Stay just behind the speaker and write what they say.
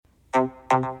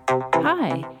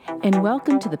Hi, and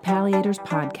welcome to the Palliators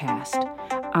Podcast.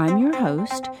 I'm your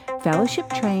host,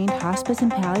 fellowship-trained hospice and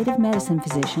palliative medicine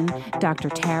physician, Dr.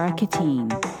 Tara Katine.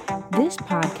 This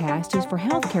podcast is for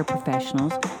healthcare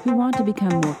professionals who want to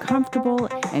become more comfortable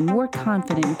and more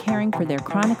confident in caring for their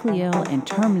chronically ill and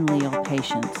terminally ill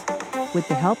patients. With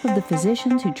the help of the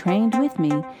physicians who trained with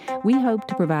me, we hope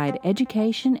to provide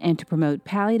education and to promote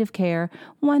palliative care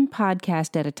one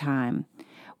podcast at a time.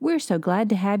 We're so glad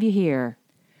to have you here.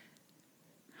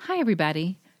 Hi,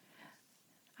 everybody.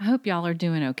 I hope y'all are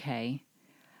doing okay.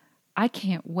 I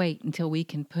can't wait until we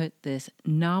can put this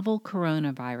novel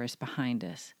coronavirus behind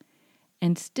us.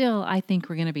 And still, I think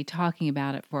we're going to be talking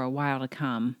about it for a while to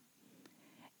come.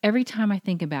 Every time I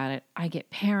think about it, I get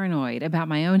paranoid about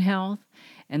my own health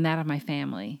and that of my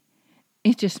family.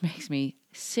 It just makes me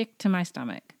sick to my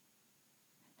stomach.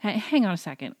 Hey, hang on a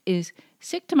second. Is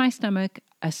sick to my stomach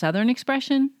a Southern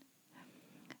expression?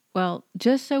 Well,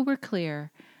 just so we're clear,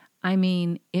 I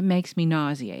mean, it makes me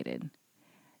nauseated.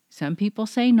 Some people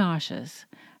say nauseous,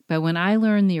 but when I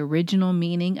learned the original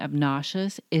meaning of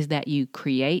nauseous is that you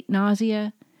create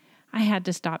nausea, I had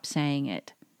to stop saying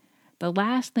it. The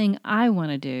last thing I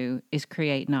want to do is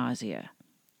create nausea.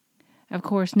 Of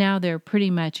course, now they're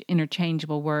pretty much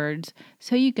interchangeable words,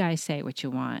 so you guys say what you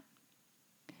want.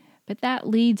 But that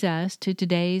leads us to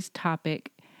today's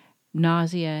topic,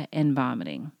 nausea and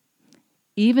vomiting.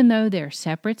 Even though they're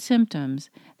separate symptoms,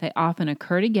 they often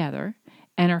occur together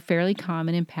and are fairly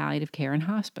common in palliative care and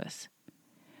hospice.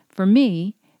 For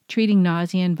me, treating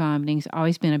nausea and vomiting has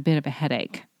always been a bit of a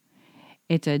headache.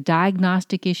 It's a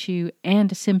diagnostic issue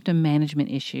and a symptom management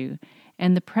issue,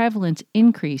 and the prevalence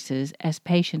increases as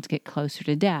patients get closer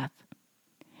to death.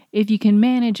 If you can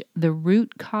manage the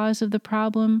root cause of the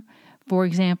problem, for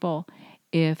example,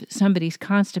 if somebody's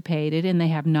constipated and they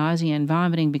have nausea and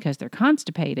vomiting because they're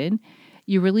constipated,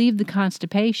 you relieve the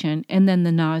constipation and then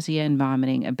the nausea and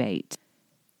vomiting abates.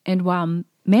 And while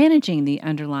managing the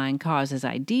underlying cause is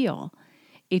ideal,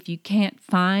 if you can't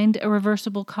find a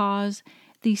reversible cause,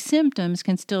 these symptoms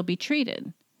can still be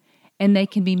treated, and they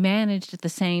can be managed at the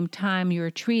same time you're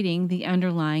treating the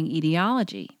underlying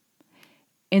etiology.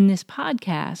 In this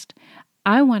podcast,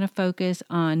 I want to focus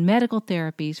on medical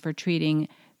therapies for treating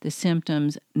the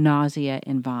symptoms nausea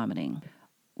and vomiting.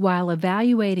 While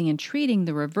evaluating and treating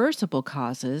the reversible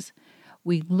causes,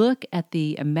 we look at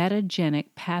the emetogenic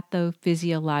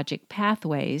pathophysiologic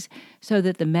pathways so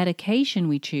that the medication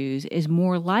we choose is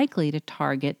more likely to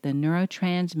target the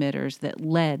neurotransmitters that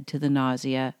led to the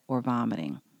nausea or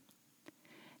vomiting.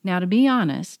 Now, to be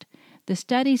honest, the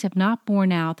studies have not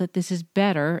borne out that this is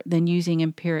better than using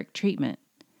empiric treatment,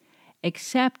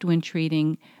 except when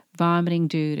treating vomiting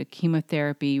due to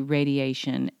chemotherapy,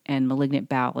 radiation, and malignant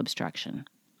bowel obstruction.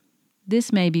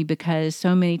 This may be because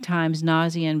so many times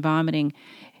nausea and vomiting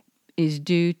is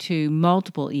due to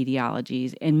multiple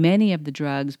etiologies, and many of the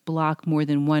drugs block more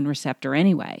than one receptor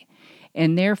anyway,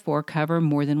 and therefore cover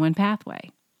more than one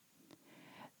pathway.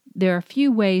 There are a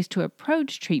few ways to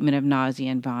approach treatment of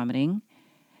nausea and vomiting.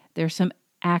 There are some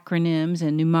acronyms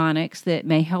and mnemonics that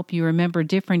may help you remember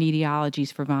different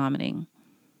etiologies for vomiting.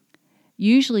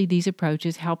 Usually these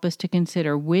approaches help us to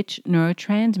consider which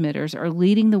neurotransmitters are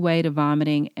leading the way to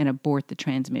vomiting and abort the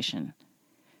transmission.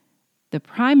 The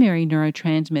primary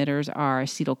neurotransmitters are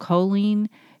acetylcholine,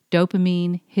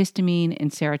 dopamine, histamine,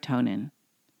 and serotonin.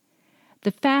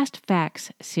 The Fast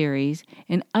Facts series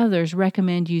and others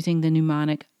recommend using the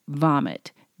mnemonic VOMIT,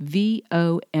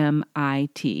 VOMIT,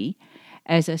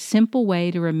 as a simple way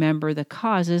to remember the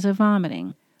causes of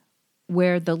vomiting,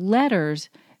 where the letters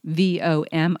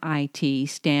VOMIT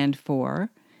stand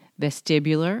for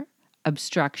vestibular,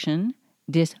 obstruction,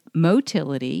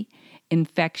 dysmotility,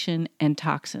 infection, and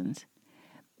toxins.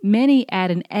 Many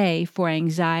add an A for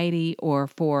anxiety or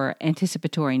for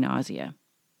anticipatory nausea.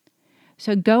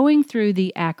 So going through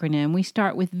the acronym, we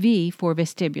start with V for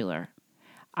vestibular.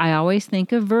 I always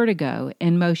think of vertigo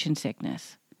and motion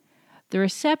sickness. The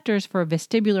receptors for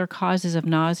vestibular causes of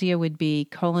nausea would be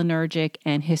cholinergic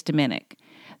and histaminic.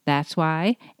 That's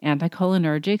why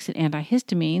anticholinergics and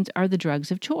antihistamines are the drugs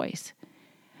of choice.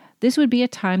 This would be a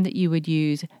time that you would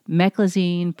use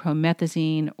meclizine,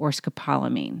 promethazine, or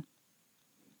scopolamine.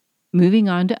 Moving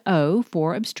on to O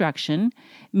for obstruction,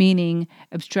 meaning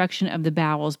obstruction of the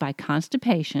bowels by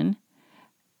constipation,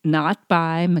 not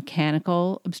by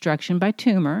mechanical obstruction by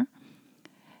tumor.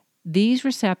 These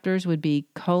receptors would be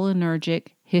cholinergic,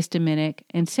 histaminic,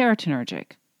 and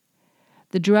serotonergic.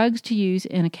 The drugs to use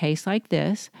in a case like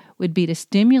this would be to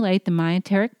stimulate the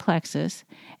myenteric plexus,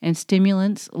 and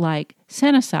stimulants like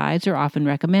senosides are often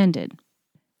recommended.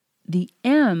 The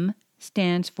M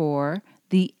stands for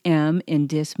the M in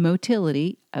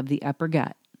dysmotility of the upper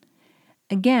gut.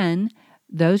 Again,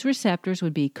 those receptors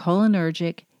would be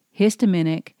cholinergic,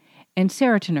 histaminic, and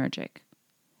serotonergic.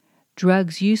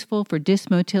 Drugs useful for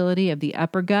dysmotility of the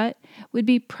upper gut would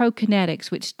be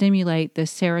prokinetics, which stimulate the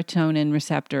serotonin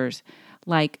receptors,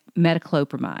 like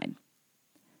metoclopramide.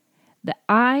 The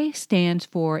I stands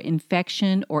for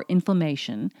infection or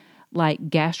inflammation, like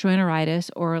gastroenteritis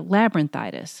or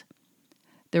labyrinthitis.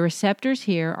 The receptors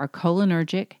here are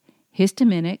cholinergic,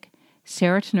 histaminic,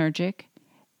 serotonergic,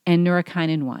 and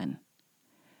neurokinin-1.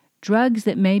 Drugs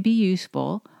that may be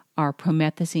useful are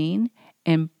promethazine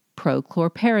and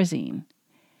prochlorperazine.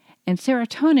 And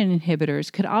serotonin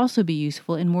inhibitors could also be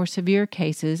useful in more severe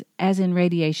cases, as in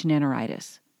radiation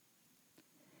enteritis.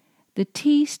 The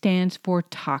T stands for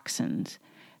toxins,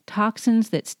 toxins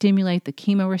that stimulate the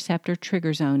chemoreceptor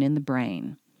trigger zone in the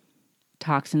brain.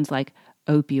 Toxins like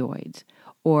opioids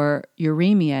or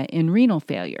uremia in renal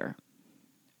failure.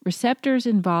 Receptors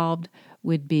involved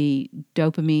would be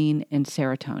dopamine and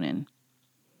serotonin.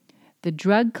 The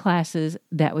drug classes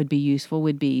that would be useful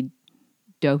would be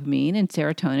dopamine and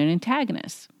serotonin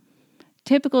antagonists.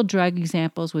 Typical drug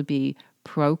examples would be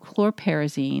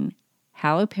prochlorperazine,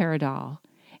 haloperidol,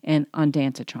 and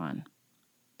ondansetron.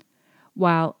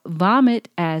 While vomit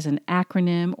as an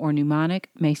acronym or mnemonic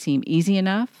may seem easy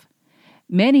enough,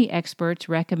 many experts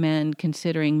recommend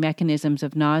considering mechanisms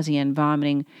of nausea and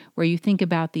vomiting where you think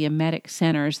about the emetic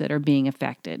centers that are being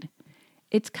affected.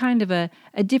 It's kind of a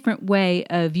different way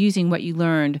of using what you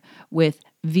learned with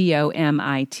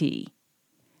VOMIT.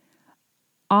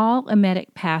 All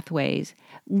emetic pathways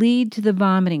lead to the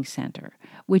vomiting center,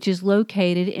 which is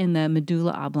located in the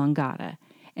medulla oblongata,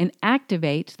 and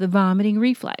activates the vomiting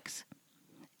reflex.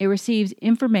 It receives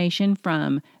information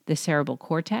from the cerebral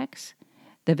cortex,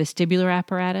 the vestibular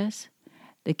apparatus,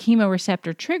 the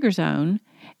chemoreceptor trigger zone,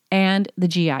 and the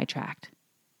GI tract.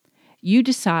 You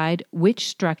decide which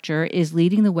structure is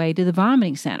leading the way to the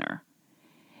vomiting center.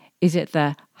 Is it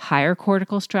the higher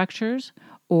cortical structures,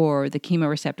 or the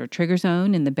chemoreceptor trigger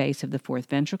zone in the base of the fourth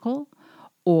ventricle,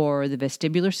 or the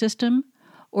vestibular system,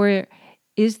 or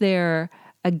is there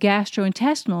a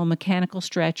gastrointestinal mechanical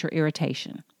stretch or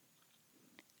irritation?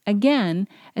 Again,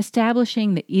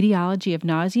 establishing the etiology of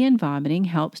nausea and vomiting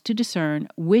helps to discern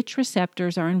which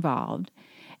receptors are involved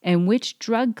and which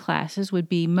drug classes would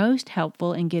be most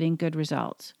helpful in getting good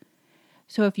results.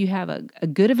 So if you have a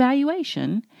good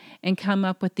evaluation and come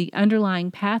up with the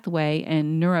underlying pathway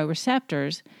and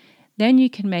neuroreceptors, then you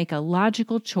can make a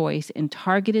logical choice in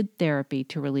targeted therapy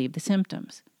to relieve the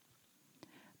symptoms.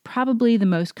 Probably the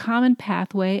most common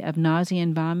pathway of nausea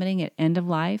and vomiting at end of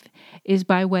life is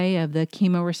by way of the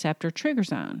chemoreceptor trigger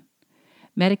zone.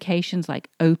 Medications like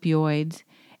opioids,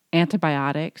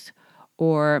 antibiotics,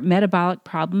 or metabolic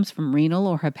problems from renal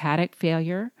or hepatic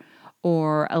failure,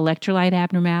 or electrolyte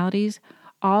abnormalities,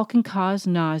 all can cause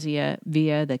nausea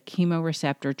via the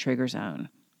chemoreceptor trigger zone.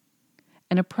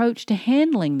 An approach to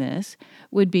handling this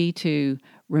would be to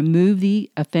remove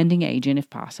the offending agent if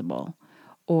possible,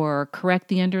 or correct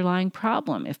the underlying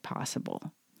problem if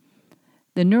possible.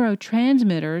 The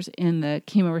neurotransmitters in the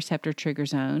chemoreceptor trigger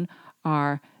zone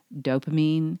are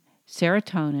dopamine,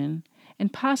 serotonin,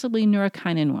 and possibly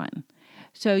neurokinin-1.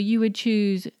 So you would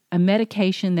choose a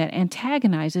medication that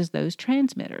antagonizes those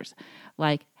transmitters,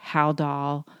 like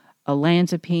Haldol,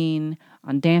 olanzapine,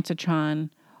 ondansetron,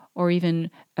 or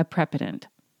even aprepitant.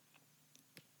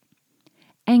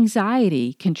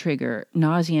 Anxiety can trigger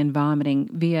nausea and vomiting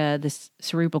via the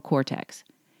cerebral cortex.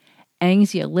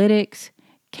 Anxiolytics,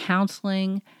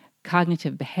 counseling,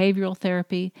 cognitive behavioral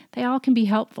therapy, they all can be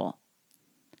helpful.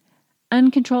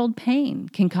 Uncontrolled pain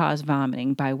can cause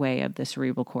vomiting by way of the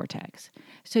cerebral cortex,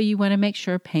 so you want to make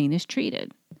sure pain is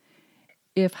treated.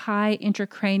 If high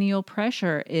intracranial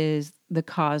pressure is the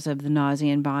cause of the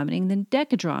nausea and vomiting, then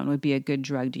Decadron would be a good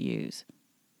drug to use.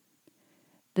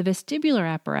 The vestibular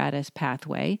apparatus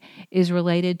pathway is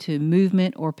related to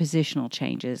movement or positional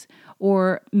changes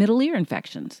or middle ear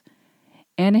infections.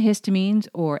 Antihistamines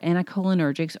or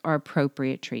anticholinergics are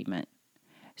appropriate treatment.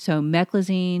 So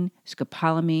meclizine,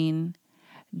 scopolamine,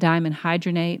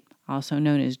 dimenhydrinate, also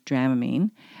known as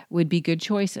Dramamine, would be good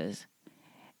choices.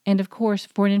 And of course,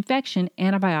 for an infection,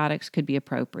 antibiotics could be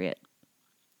appropriate.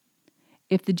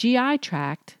 If the GI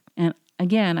tract, and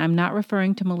again, I'm not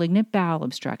referring to malignant bowel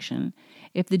obstruction,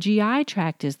 if the GI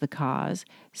tract is the cause,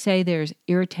 say there's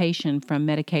irritation from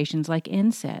medications like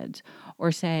NSAIDs,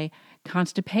 or say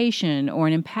constipation or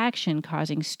an impaction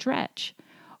causing stretch,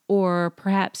 or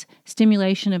perhaps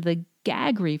stimulation of the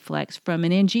gag reflex from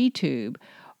an NG tube,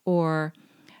 or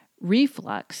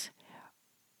reflux.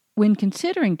 When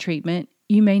considering treatment,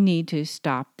 you may need to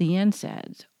stop the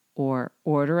NSAIDs, or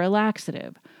order a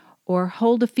laxative, or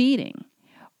hold a feeding,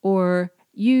 or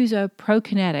use a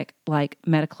prokinetic like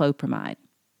metoclopramide.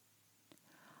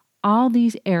 All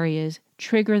these areas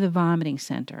trigger the vomiting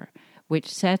center, which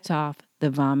sets off the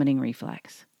vomiting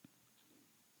reflex.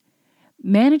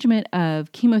 Management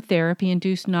of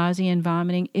chemotherapy-induced nausea and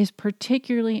vomiting is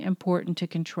particularly important to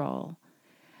control,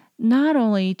 not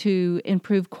only to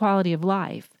improve quality of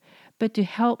life, but to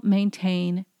help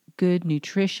maintain good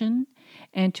nutrition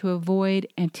and to avoid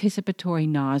anticipatory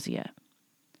nausea.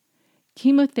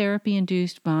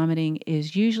 Chemotherapy-induced vomiting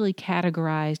is usually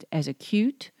categorized as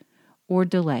acute or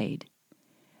delayed.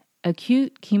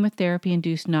 Acute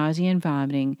chemotherapy-induced nausea and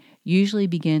vomiting usually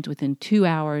begins within 2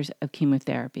 hours of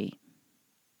chemotherapy.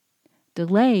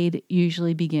 Delayed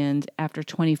usually begins after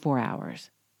 24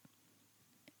 hours.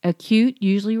 Acute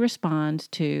usually responds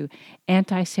to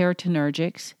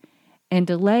antiserotonergics, and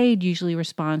delayed usually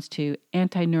responds to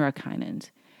antineurokinins,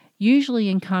 usually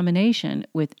in combination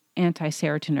with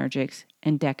antiserotonergics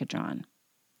and Decadron.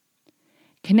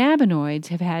 Cannabinoids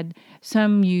have had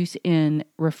some use in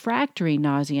refractory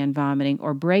nausea and vomiting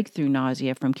or breakthrough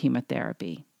nausea from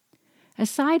chemotherapy.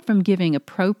 Aside from giving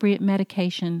appropriate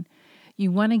medication, you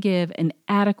want to give an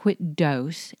adequate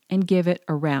dose and give it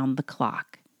around the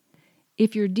clock.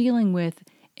 If you're dealing with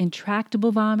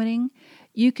intractable vomiting,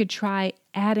 you could try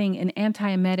adding an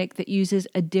antiemetic that uses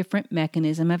a different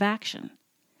mechanism of action.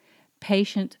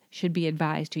 Patients should be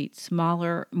advised to eat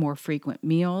smaller, more frequent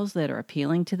meals that are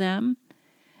appealing to them.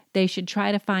 They should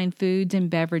try to find foods and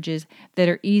beverages that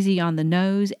are easy on the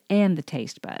nose and the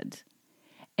taste buds.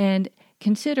 And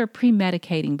consider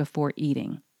pre-medicating before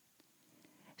eating.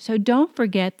 So don't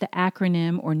forget the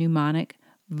acronym or mnemonic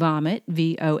VOMIT,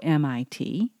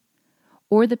 V-O-M-I-T,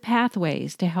 or the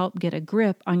pathways to help get a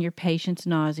grip on your patient's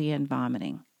nausea and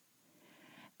vomiting.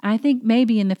 I think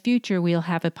maybe in the future we'll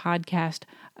have a podcast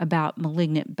about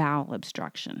malignant bowel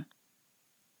obstruction.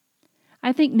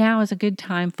 I think now is a good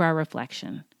time for our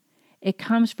reflection. It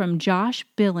comes from Josh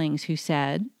Billings, who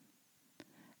said,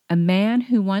 "A man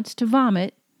who wants to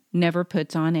vomit never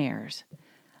puts on airs."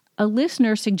 A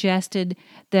listener suggested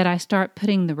that I start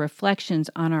putting the reflections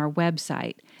on our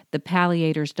website,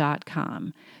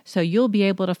 thepalliators.com. So you'll be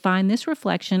able to find this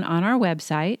reflection on our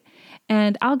website,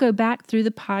 and I'll go back through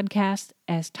the podcast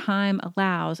as time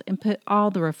allows and put all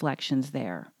the reflections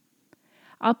there.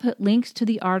 I'll put links to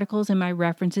the articles and my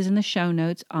references in the show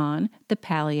notes on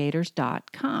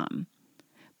thepalliators.com.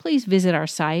 Please visit our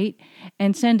site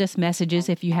and send us messages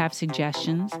if you have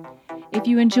suggestions. If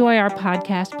you enjoy our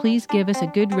podcast, please give us a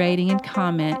good rating and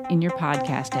comment in your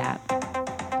podcast app.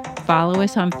 Follow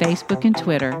us on Facebook and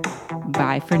Twitter.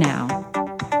 Bye for now.